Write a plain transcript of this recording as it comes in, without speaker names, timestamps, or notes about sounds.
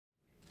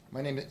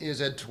My name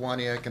is Ed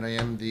Tywoniak, and I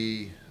am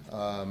the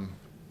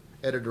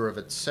editor of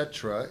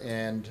Etc.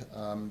 And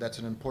that's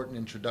an important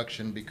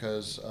introduction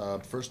because,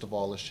 first of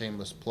all, a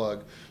shameless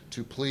plug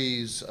to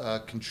please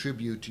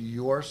contribute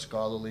your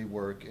scholarly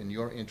work and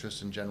your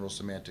interest in general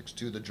semantics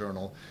to the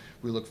journal.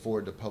 We look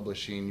forward to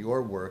publishing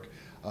your work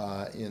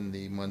in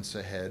the months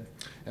ahead.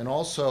 And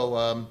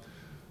also,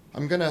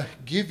 I'm going to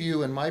give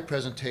you in my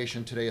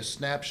presentation today a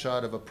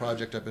snapshot of a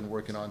project I've been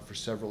working on for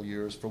several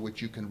years, for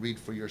which you can read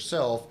for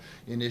yourself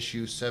in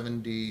issue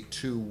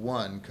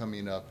 72-1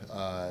 coming up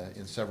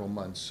in several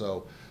months.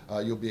 So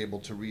you'll be able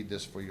to read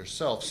this for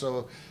yourself.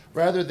 So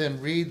rather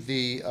than read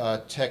the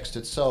text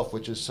itself,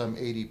 which is some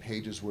 80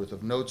 pages worth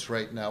of notes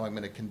right now, I'm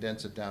going to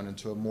condense it down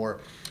into a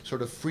more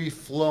sort of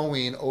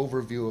free-flowing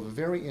overview of a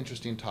very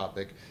interesting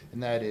topic,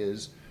 and that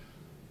is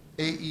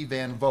A.E.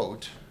 van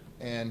Vogt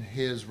and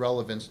his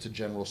relevance to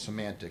general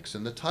semantics.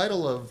 And the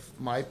title of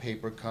my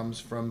paper comes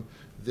from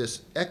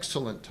this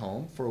excellent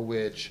tome for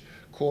which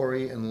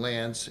Corey and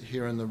Lance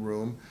here in the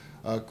room,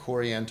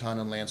 Corey, Anton,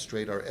 and Lance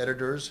Strait are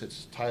editors.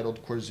 It's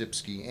titled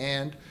Korzybski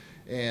and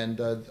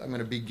I'm going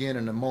to begin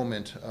in a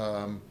moment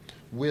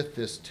with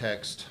this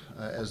text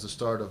as the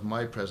start of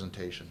my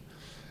presentation.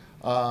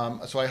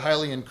 So I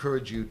highly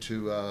encourage you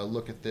to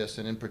look at this,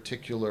 and in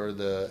particular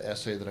the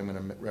essay that I'm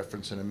going to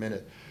reference in a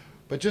minute.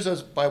 But just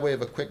as by way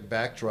of a quick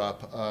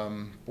backdrop,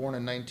 born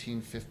in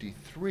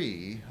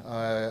 1953,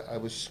 I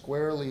was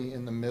squarely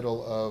in the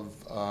middle of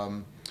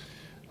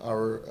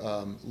our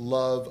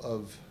love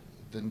of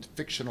the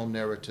fictional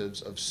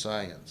narratives of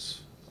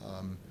science.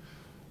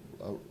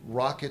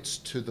 Rockets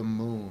to the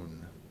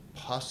moon,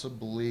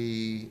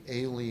 possibly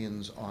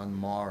aliens on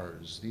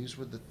Mars. These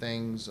were the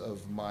things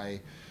of my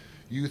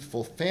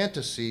youthful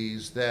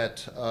fantasies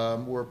that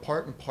were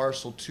part and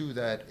parcel to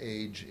that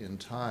age in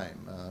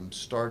time.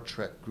 Star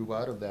Trek grew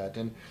out of that.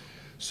 And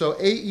so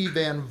A.E.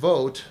 van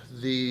Vogt,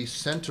 the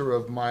center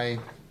of my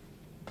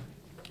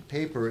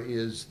paper,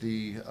 is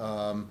the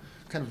kind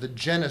of the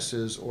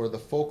genesis or the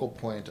focal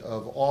point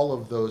of all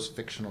of those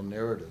fictional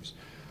narratives.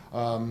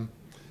 I'd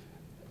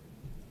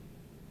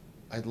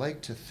like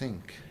to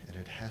think, and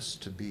it has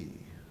to be,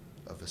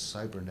 of a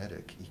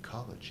cybernetic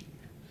ecology,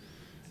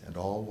 and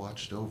all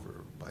watched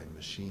over by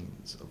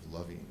machines of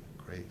loving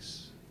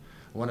grace.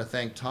 I want to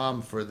thank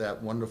Tom for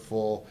that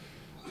wonderful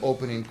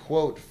opening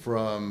quote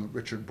from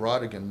Richard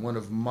Brautigan, one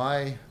of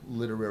my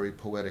literary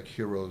poetic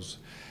heroes,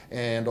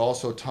 and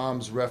also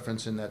Tom's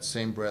reference in that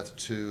same breath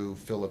to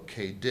Philip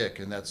K. Dick,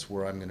 and that's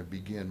where I'm going to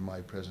begin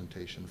my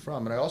presentation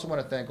from. And I also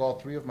want to thank all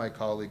three of my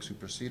colleagues who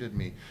preceded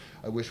me.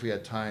 I wish we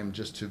had time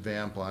just to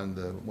vamp on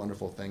the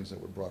wonderful things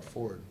that were brought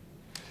forward.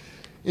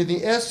 In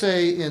the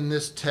essay in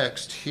this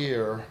text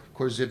here,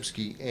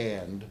 Korzybski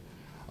and,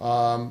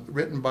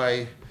 written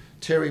by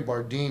Terry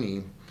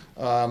Bardini,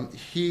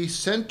 he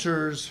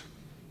centers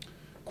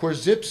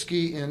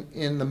Korzybski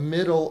in the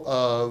middle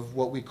of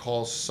what we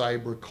call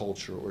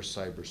cyberculture or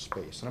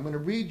cyberspace. And I'm going to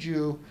read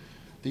you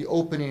the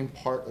opening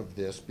part of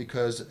this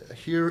because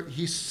here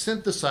he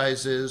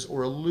synthesizes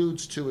or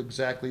alludes to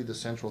exactly the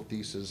central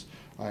thesis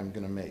I'm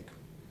going to make.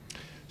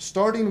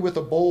 Starting with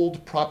a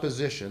bold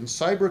proposition,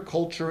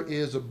 cyberculture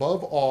is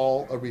above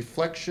all a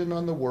reflection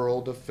on the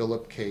world of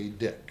Philip K.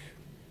 Dick.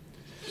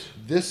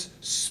 This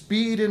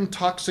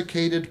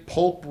speed-intoxicated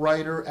pulp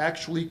writer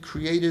actually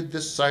created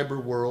this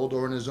cyber world,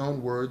 or in his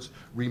own words,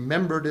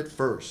 remembered it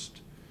first.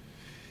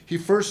 He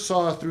first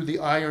saw through the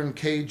iron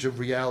cage of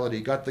reality,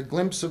 got the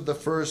glimpse of the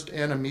first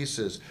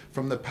animesis.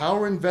 From the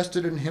power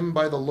invested in him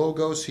by the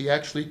logos, he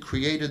actually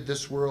created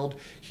this world.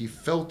 He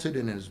felt it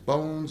in his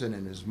bones and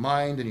in his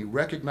mind, and he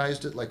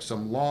recognized it like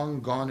some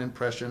long-gone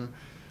impression,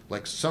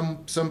 like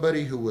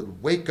somebody who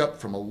would wake up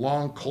from a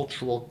long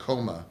cultural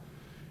coma,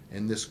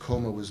 and this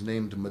coma was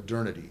named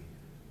modernity.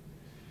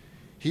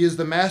 He is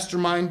the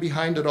mastermind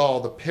behind it all,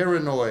 the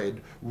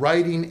paranoid,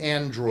 writing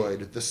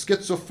android, the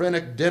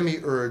schizophrenic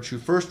demiurge who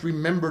first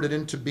remembered it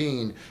into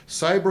being.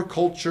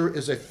 Cyberculture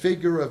is a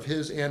figure of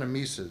his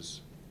animesis.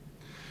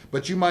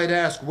 But you might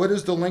ask, what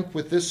is the link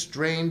with this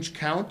strange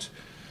count?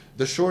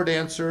 The short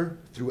answer,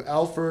 through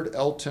Alfred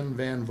Elton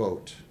van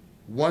Vogt,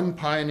 one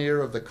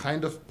pioneer of the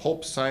kind of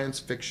pulp science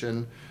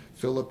fiction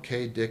Philip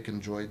K. Dick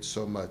enjoyed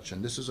so much.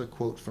 And this is a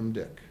quote from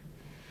Dick.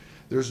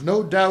 There's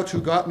no doubt who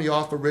got me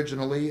off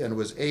originally, and it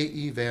was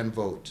A.E. van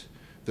Vogt.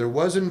 There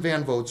was in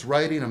van Vogt's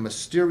writing a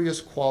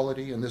mysterious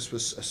quality, and this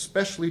was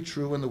especially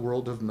true in the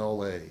world of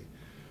Null A.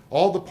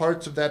 All the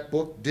parts of that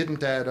book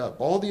didn't add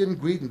up. All the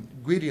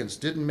ingredients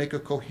didn't make a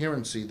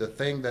coherency. The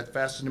thing that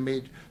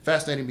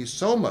fascinated me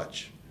so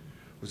much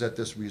was that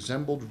this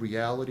resembled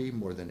reality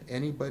more than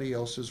anybody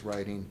else's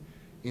writing,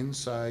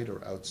 inside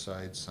or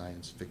outside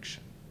science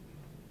fiction.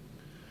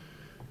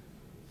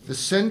 The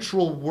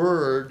central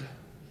word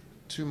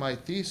to my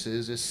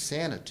thesis is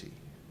sanity.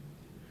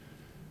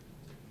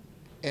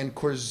 And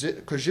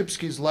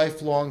Korzybski's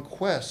lifelong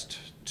quest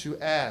to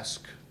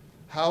ask,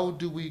 how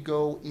do we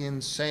go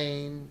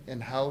insane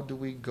and how do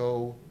we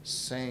go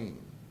sane?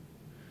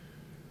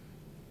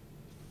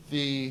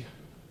 The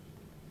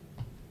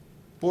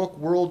book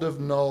World of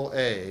Null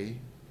A,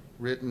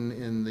 written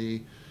in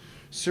the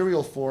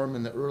serial form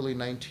in the early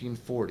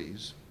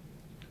 1940s,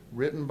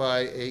 written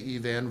by A.E.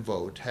 Van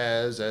Vogt,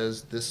 has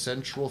as the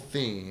central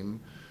theme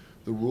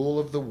the rule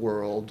of the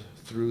world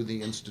through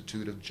the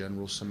Institute of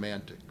General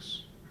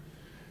Semantics.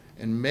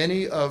 And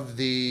many of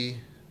the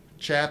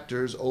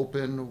chapters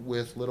open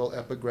with little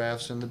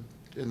epigraphs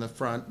in the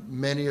front,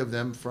 many of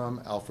them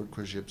from Alfred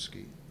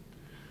Korzybski.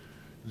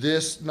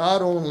 This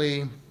not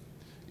only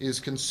is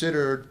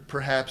considered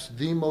perhaps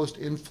the most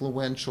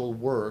influential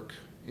work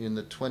in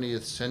the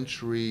 20th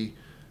century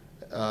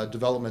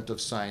development of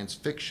science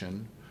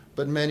fiction,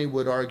 but many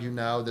would argue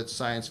now that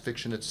science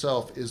fiction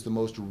itself is the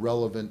most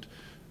relevant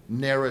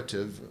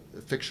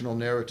fictional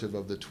narrative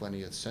of the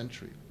 20th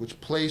century,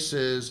 which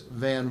places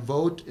Van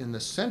Vogt in the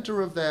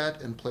center of that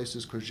and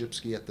places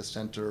Korzybski at the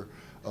center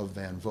of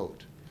Van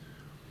Vogt.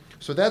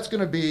 So that's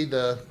going to be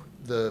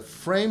the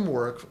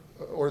framework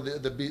or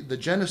the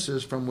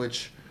genesis from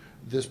which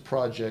this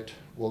project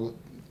will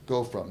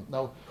go from.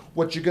 Now,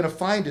 what you're going to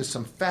find is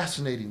some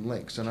fascinating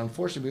links, and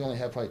unfortunately we only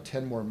have probably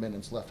 10 more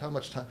minutes left. How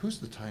much time? Who's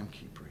the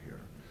timekeeper here?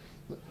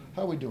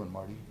 How are we doing,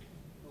 Marty?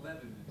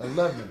 11 minutes.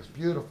 11 minutes,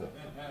 beautiful.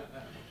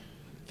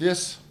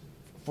 This,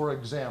 for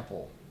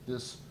example,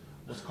 this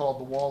was called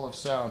The Wall of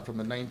Sound from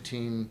the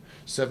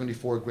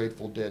 1974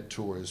 Grateful Dead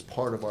tour, is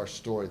part of our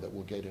story that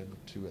we'll get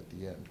into at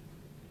the end.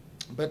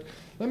 But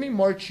let me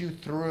march you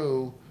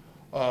through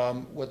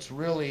what's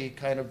really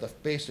kind of the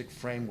basic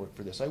framework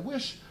for this. I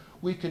wish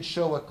we could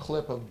show a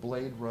clip of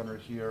Blade Runner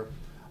here,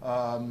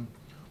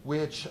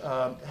 which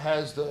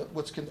has in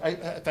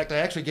fact, I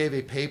actually gave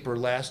a paper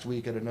last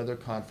week at another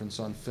conference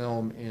on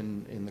film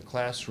in the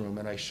classroom,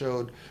 and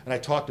I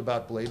talked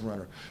about Blade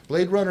Runner.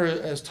 Blade Runner,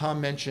 as Tom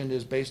mentioned,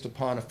 is based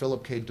upon a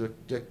Philip K.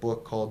 Dick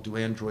book called Do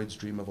Androids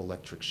Dream of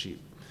Electric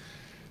Sheep?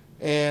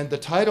 And the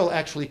title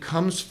actually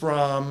comes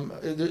from,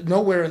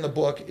 nowhere in the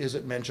book is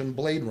it mentioned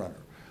Blade Runner.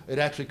 It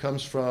actually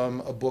comes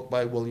from a book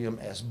by William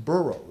S.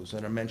 Burroughs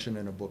and a mention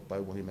in a book by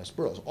William S.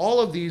 Burroughs. All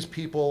of these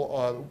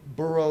people,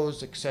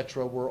 Burroughs,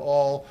 etc., were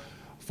all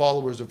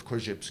followers of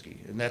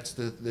Korzybski, and that's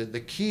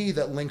the key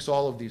that links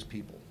all of these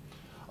people.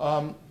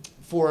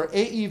 For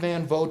A.E.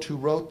 Van Vogt, who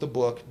wrote the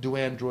book Do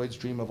Androids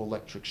Dream of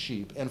Electric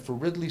Sheep, and for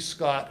Ridley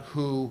Scott,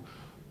 who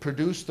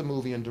produced the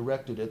movie and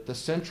directed it, the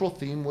central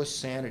theme was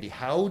sanity.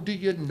 How do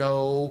you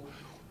know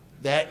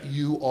that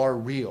you are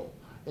real?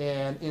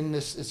 And in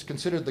this, it's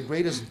considered the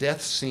greatest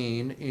death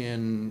scene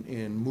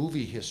in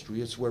movie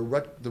history. It's where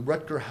the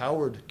Rutger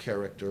Hauer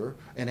character,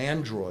 an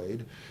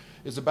android,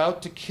 is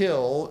about to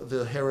kill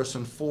the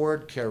Harrison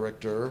Ford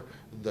character,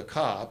 the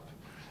cop,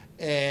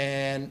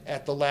 and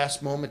at the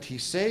last moment he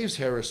saves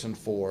Harrison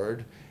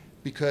Ford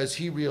because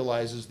he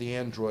realizes, the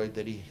android,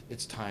 that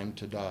it's time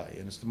to die.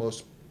 And it's the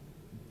most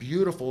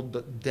beautiful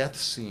death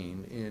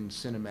scene in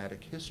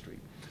cinematic history.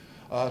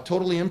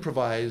 Totally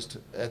improvised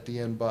at the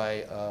end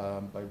by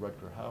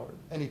Rutger Hauer.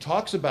 And he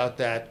talks about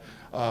that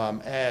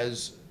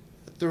as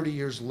 30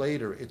 years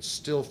later, it's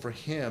still for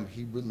him,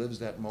 he relives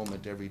that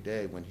moment every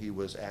day when he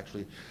was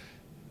actually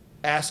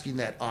asking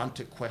that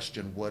ontic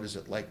question, what is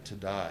it like to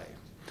die?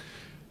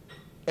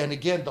 And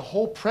again, the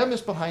whole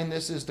premise behind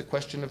this is the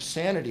question of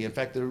sanity. In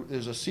fact,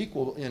 there's a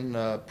sequel in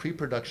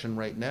pre-production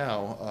right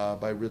now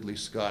by Ridley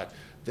Scott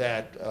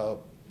that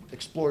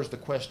explores the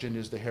question,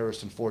 is the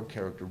Harrison Ford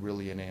character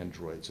really an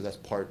android? So that's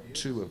part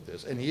 2 of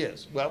this. And he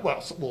is.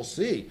 Well, we'll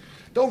see.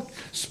 Don't,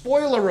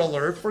 spoiler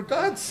alert, for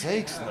God's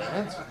sakes,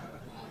 Lance.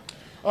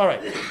 All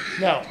right,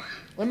 now,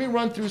 let me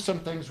run through some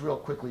things real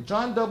quickly.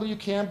 John W.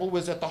 Campbell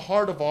was at the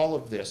heart of all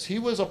of this. He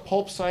was a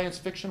pulp science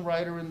fiction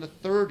writer in the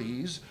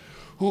 30s,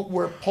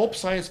 where pulp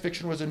science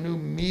fiction was a new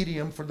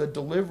medium for the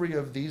delivery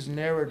of these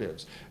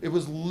narratives. It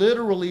was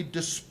literally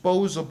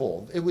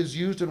disposable. It was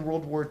used in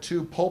World War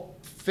II.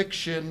 Pulp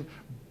fiction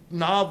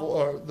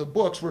the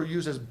books were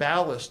used as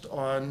ballast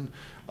on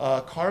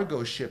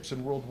cargo ships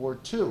in World War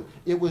II.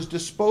 It was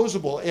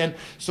disposable, and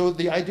so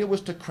the idea was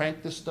to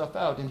crank this stuff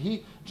out.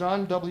 And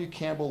John W.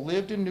 Campbell,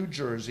 lived in New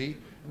Jersey,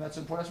 and that's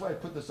important. That's why I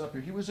put this up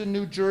here. He was in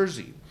New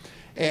Jersey,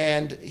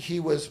 and he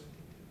was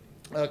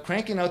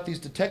cranking out these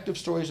detective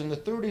stories in the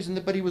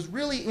 30s, but he was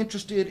really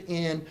interested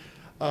in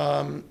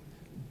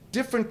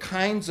different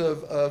kinds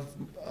of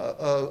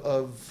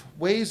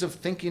ways of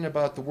thinking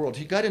about the world.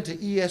 He got into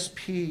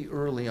ESP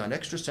early on,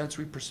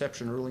 extrasensory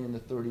perception early in the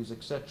 30s,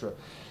 etc.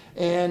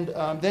 And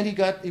then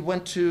he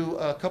went to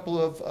a couple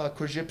of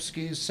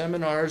Korzybski's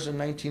seminars in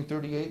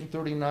 1938 and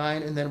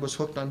 39, and then was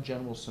hooked on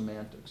general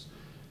semantics.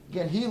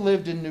 Again, he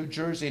lived in New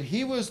Jersey, and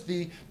he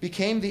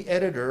became the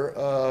editor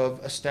of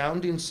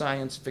Astounding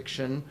Science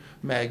Fiction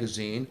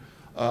magazine,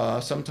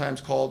 sometimes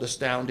called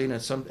Astounding,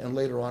 and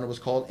later on it was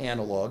called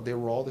Analog. They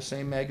were all the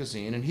same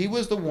magazine, and he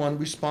was the one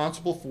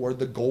responsible for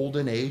the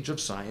golden age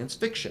of science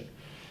fiction.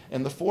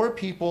 And the 4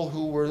 people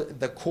who were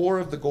the core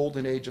of the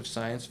golden age of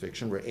science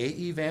fiction were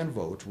A.E. Van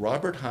Vogt,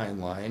 Robert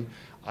Heinlein,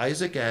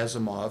 Isaac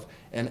Asimov,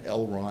 and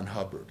L. Ron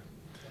Hubbard.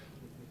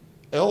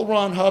 L.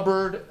 Ron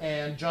Hubbard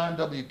and John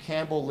W.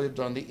 Campbell lived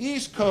on the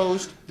East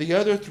Coast. The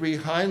other 3,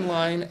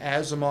 Heinlein,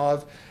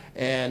 Asimov,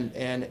 and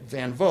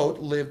Van Vogt,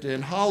 lived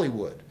in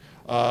Hollywood.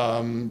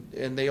 And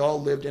they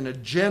all lived in a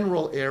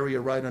general area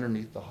right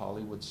underneath the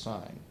Hollywood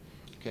sign.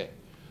 Okay.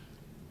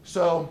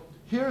 So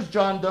here's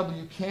John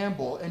W.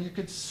 Campbell, and you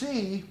could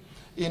see,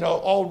 you know,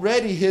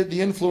 already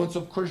the influence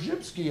of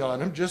Korzybski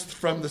on him just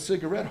from the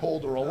cigarette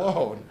holder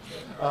alone.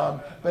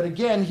 But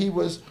again, he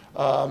was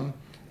an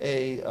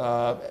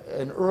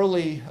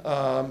early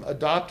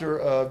adopter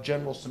of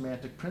general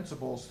semantic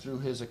principles through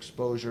his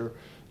exposure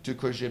to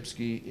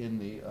Korzybski in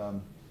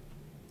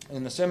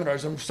the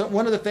seminars. And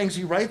one of the things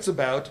he writes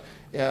about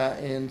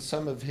in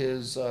some of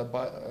his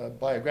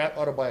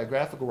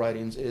autobiographical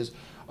writings is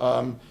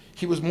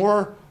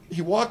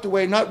he walked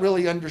away not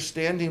really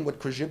understanding what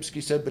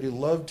Korzybski said, but he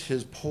loved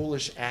his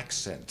Polish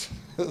accent.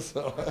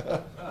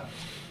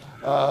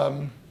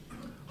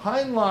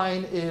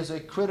 Heinlein is a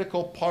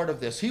critical part of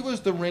this. He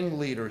was the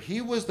ringleader. He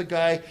was the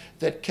guy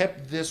that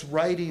kept this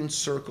writing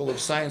circle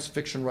of science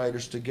fiction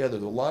writers together.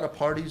 There were a lot of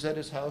parties at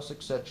his house,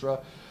 etc.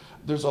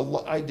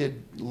 I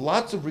did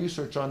lots of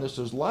research on this.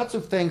 There's lots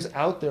of things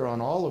out there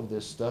on all of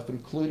this stuff,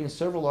 including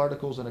several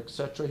articles and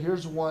etc.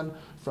 Here's one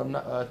from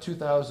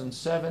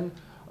 2007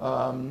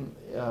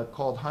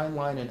 called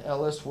Heinlein and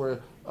Ellis, where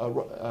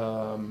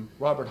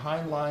Robert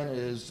Heinlein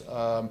is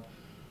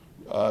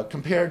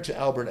compared to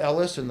Albert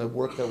Ellis in the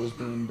work that was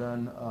being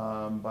done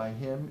by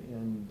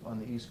him on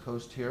the East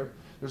Coast here.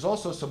 There's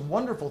also some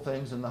wonderful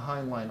things in the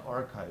Heinlein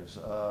archives,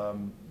 a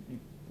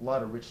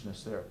lot of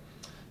richness there.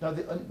 Now,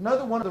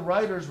 another one of the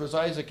writers was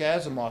Isaac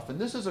Asimov, and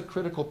this is a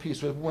critical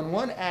piece. When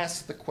one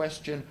asks the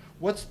question,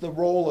 what's the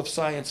role of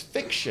science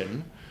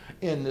fiction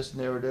in this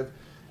narrative?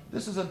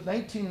 This is a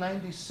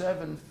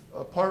 1997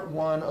 part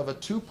one of a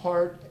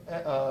two-part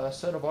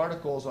set of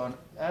articles on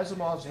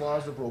Asimov's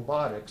laws of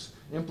robotics,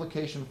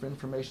 implication for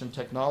information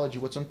technology.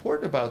 What's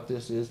important about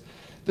this is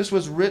this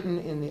was written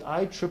in the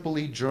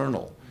IEEE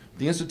journal,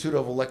 the Institute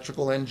of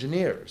Electrical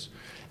Engineers.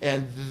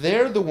 And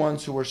they're the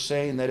ones who are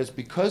saying that it's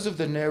because of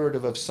the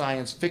narrative of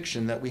science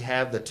fiction that we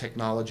have the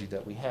technology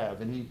that we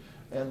have. And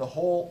the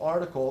whole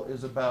article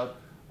is about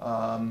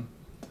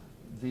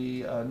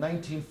the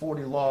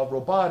 1940 law of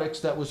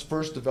robotics that was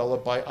first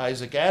developed by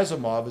Isaac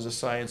Asimov as a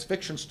science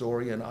fiction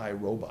story in I,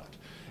 Robot.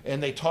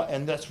 And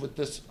that's what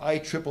this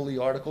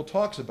IEEE article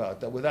talks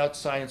about, that without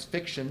science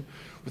fiction,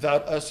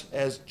 without us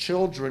as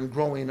children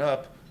growing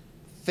up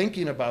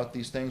thinking about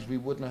these things, we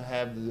wouldn't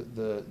have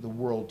the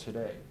world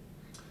today.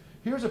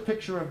 Here's a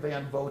picture of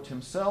Van Vogt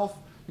himself.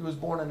 He was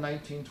born in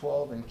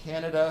 1912 in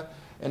Canada,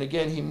 and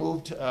again, he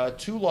moved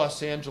to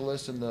Los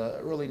Angeles in the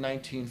early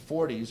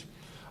 1940s.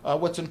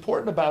 What's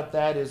important about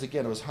that is,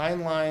 again, it was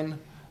Heinlein,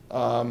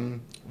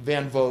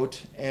 Van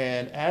Vogt,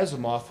 and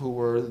Asimov who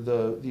were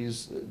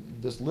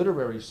this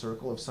literary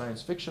circle of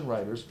science fiction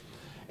writers.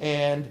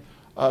 And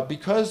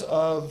because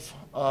of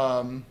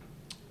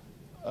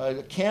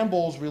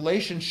Campbell's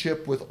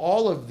relationship with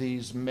all of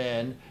these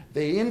men,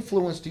 they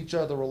influenced each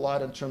other a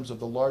lot in terms of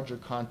the larger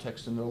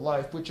context in their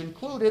life, which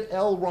included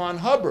L. Ron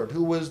Hubbard,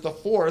 who was the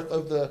fourth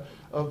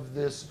of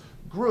this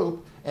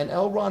group. And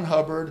L. Ron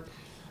Hubbard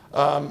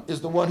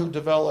is the one who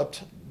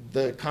developed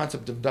the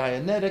concept of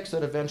Dianetics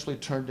that eventually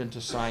turned into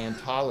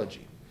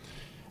Scientology.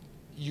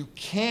 You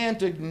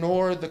can't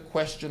ignore the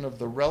question of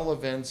the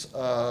relevance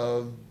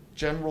of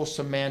general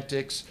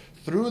semantics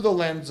through the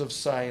lens of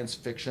science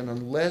fiction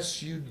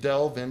unless you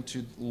delve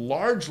into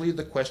largely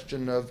the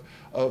question of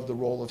the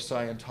role of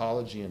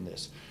Scientology in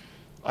this.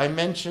 I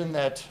mentioned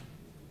that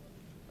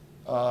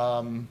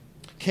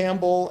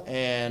Campbell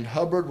and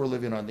Hubbard were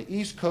living on the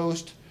East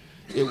Coast.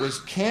 It was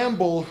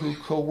Campbell who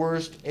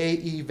coerced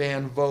A.E.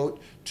 Van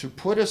Vogt to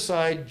put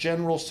aside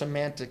general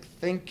semantic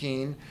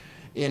thinking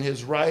in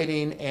his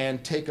writing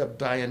and take up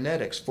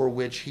Dianetics, for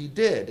which he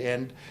did.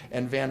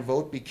 And Van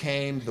Vogt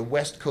became the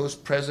West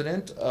Coast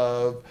president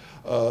of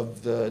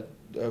the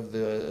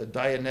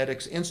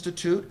Dianetics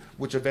Institute,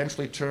 which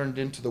eventually turned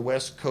into the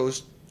West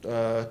Coast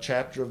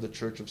chapter of the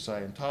Church of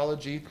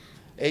Scientology.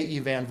 A.E.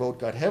 Van Vogt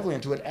got heavily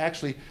into it,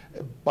 actually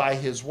by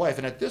his wife.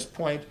 And at this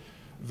point,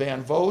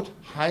 Van Vogt,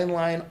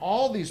 Heinlein,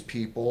 all these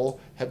people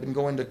have been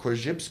going to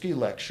Korzybski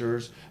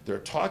lectures. They're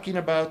talking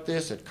about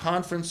this at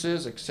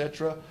conferences,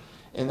 etc.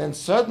 And then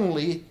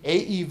suddenly,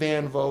 A.E.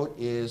 Van Vogt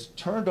is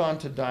turned on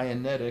to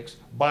Dianetics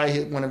by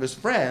one of his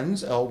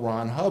friends, L.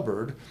 Ron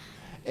Hubbard,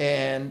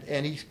 and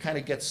he kind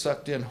of gets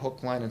sucked in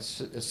hook, line, and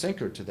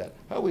sinker to that.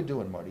 How are we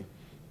doing, Marty?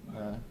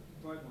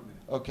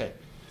 Okay.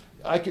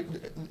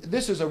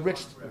 This is a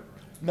rich...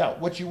 Now,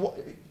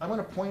 I'm going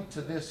to point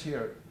to this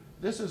here.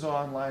 This is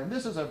online.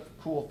 This is a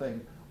cool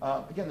thing.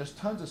 Again, there's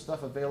tons of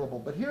stuff available,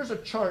 but here's a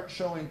chart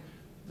showing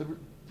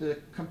the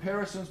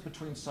comparisons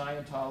between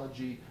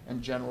Scientology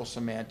and general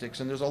semantics,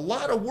 and there's a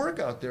lot of work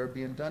out there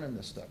being done in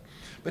this stuff.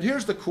 But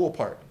here's the cool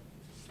part.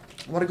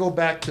 I want to go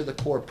back to the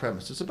core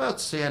premise. It's about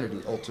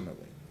sanity,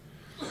 ultimately.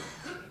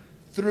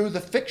 Through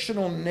the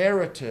fictional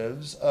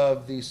narratives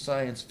of these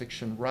science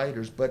fiction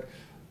writers, but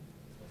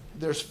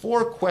there's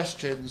 4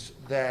 questions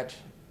that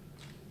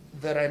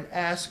I'm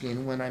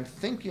asking when I'm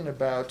thinking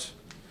about,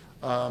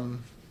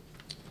 and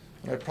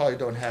I probably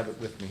don't have it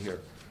with me here,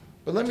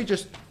 but let me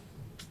just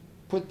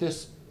put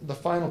this the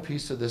final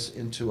piece of this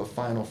into a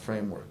final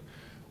framework.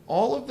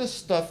 All of the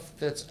stuff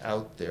that's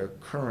out there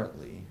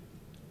currently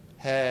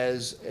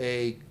has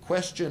a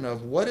question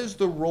of what is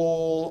the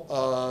role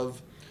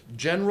of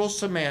general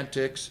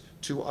semantics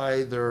to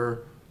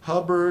either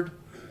Hubbard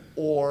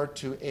or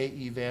to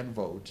A.E. Van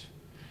Vogt,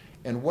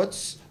 and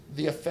what's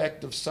the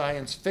effect of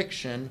science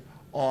fiction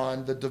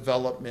on the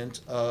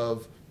development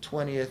of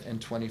 20th and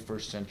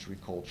 21st century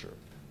culture.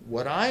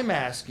 What I'm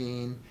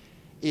asking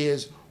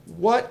is,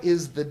 what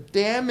is the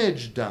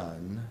damage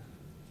done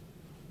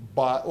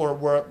by, or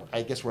where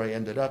I guess where I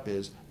ended up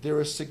is,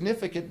 there is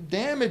significant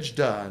damage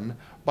done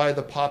by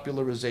the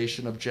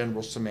popularization of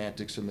general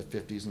semantics in the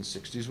 50s and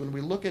 60s when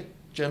we look at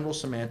general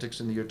semantics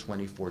in the year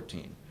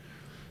 2014.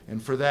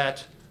 And for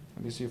that,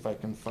 let me see if I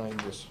can find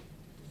this.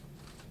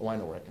 Oh, I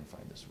know where I can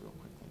find this real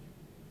quickly.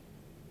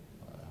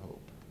 I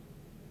hope.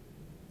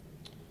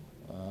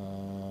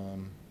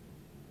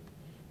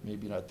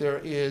 Maybe not. There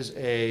is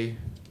a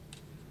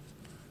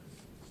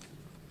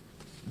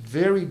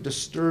very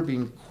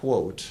disturbing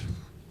quote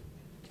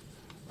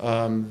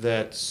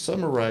that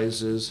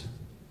summarizes,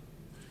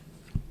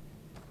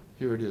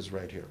 here it is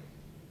right here.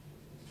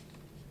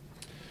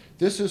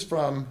 This is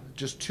from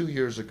just 2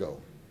 years ago.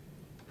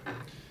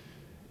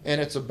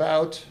 And it's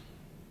about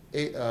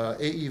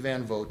A.E.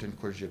 Van Vogt and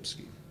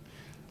Korzybski.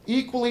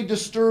 Equally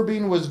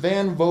disturbing was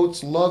Van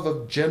Vogt's love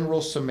of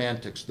general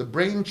semantics, the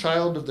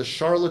brainchild of the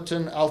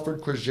charlatan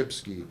Alfred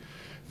Korzybski.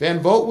 Van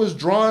Vogt was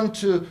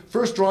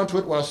first drawn to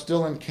it while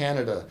still in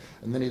Canada,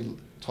 and then he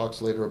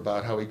talks later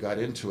about how he got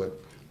into it.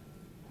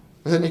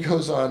 But then he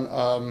goes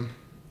on,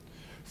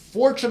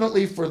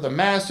 fortunately for the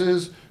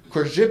masses,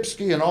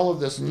 Korzybski and all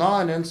of this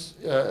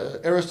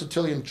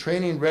non-Aristotelian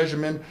training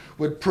regimen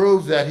would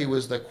prove that he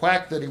was the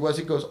quack that he was.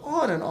 He goes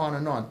on and on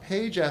and on,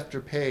 page after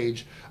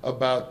page,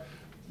 about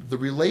the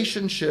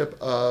relationship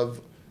of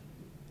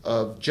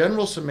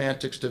general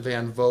semantics to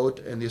Van Vogt,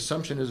 and the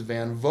assumption is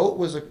Van Vogt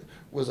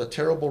was a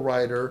terrible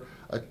writer,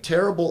 a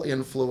terrible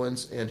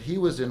influence, and he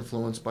was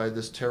influenced by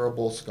this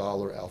terrible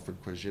scholar,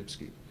 Alfred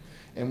Korzybski.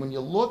 And when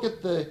you look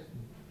at the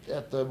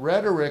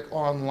rhetoric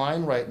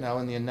online right now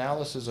and the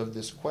analysis of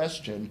this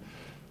question,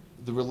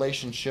 the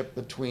relationship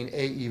between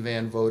A.E.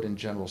 Van Vogt and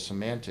general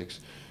semantics,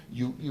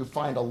 you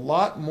find a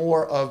lot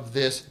more of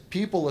this,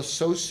 people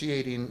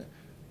associating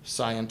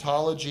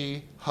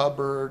Scientology,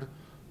 Hubbard,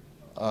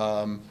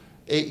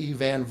 A.E.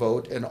 Van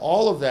Vogt, and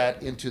all of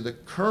that into the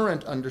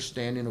current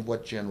understanding of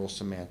what general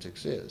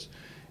semantics is.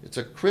 It's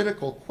a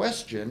critical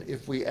question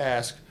if we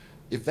ask,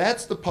 if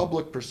that's the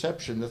public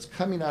perception that's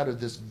coming out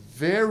of this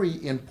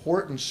very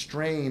important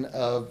strain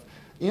of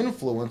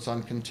influence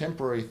on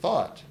contemporary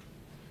thought,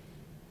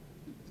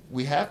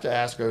 we have to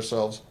ask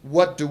ourselves,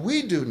 what do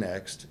we do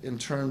next in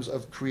terms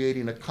of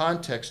creating a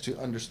context to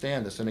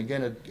understand this? And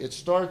again, it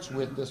starts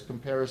with this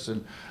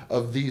comparison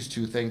of these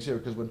two things here,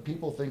 because when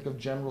people think of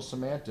general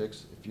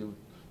semantics, if you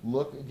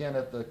look again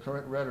at the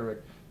current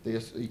rhetoric, they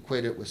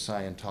equate it with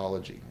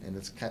Scientology, and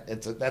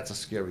that's a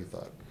scary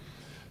thought.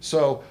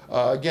 So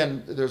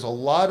again, there's a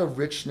lot of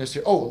richness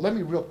here. Oh, let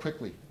me real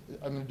quickly,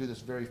 I'm going to do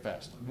this very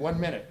fast. 1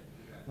 minute.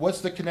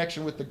 What's the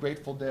connection with the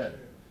Grateful Dead?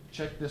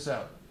 Check this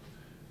out.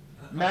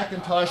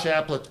 Macintosh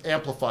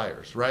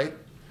amplifiers, right?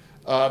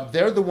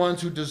 They're the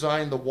ones who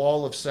designed the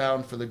wall of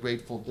sound for the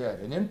Grateful Dead.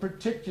 And in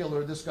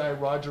particular, this guy,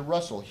 Roger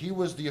Russell, he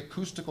was the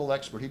acoustical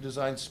expert. He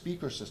designed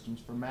speaker systems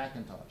for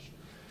Macintosh.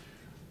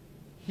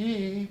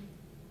 When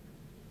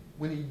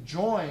he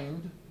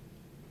joined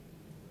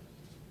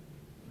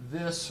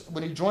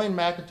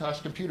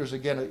Macintosh Computers,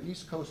 again, an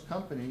East Coast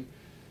company,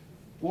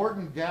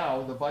 Gordon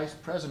Gow, the vice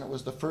president,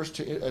 was the first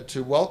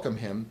to welcome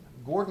him.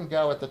 Gordon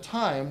Gow at the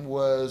time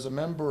was a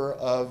member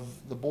of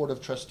the board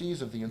of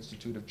trustees of the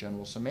Institute of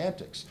General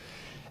Semantics.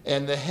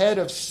 And the head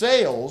of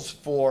sales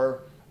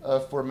for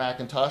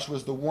Macintosh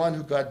was the one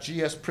who got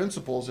GS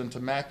principles into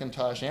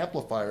Macintosh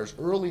amplifiers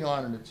early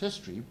on in its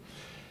history.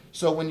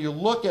 So when you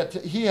look at,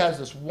 he has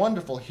this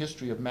wonderful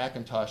history of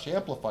Macintosh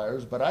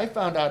amplifiers, but I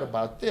found out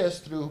about this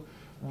through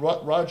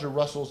Roger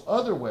Russell's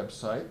other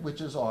website,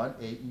 which is on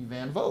A.E.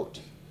 Van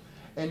Vogt.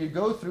 And you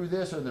go through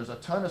this, and there's a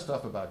ton of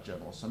stuff about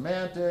general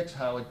semantics,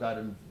 how it got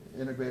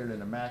integrated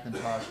into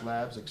Macintosh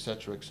labs, et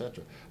cetera, et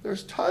cetera.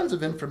 There's tons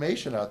of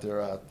information out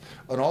there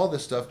on all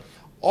this stuff.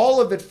 All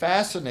of it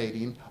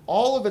fascinating,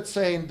 all of it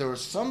saying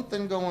there's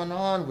something going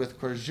on with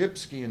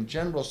Korzybski and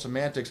general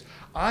semantics.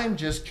 I'm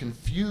just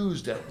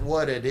confused at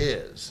what it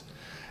is.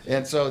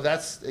 And so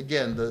that's,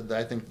 again,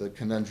 I think the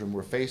conundrum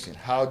we're facing.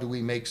 How do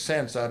we make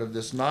sense out of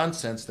this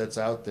nonsense that's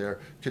out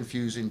there,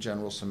 confusing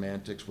general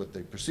semantics, what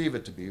they perceive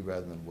it to be,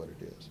 rather than what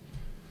it is?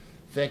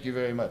 Thank you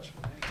very much.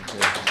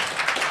 Okay.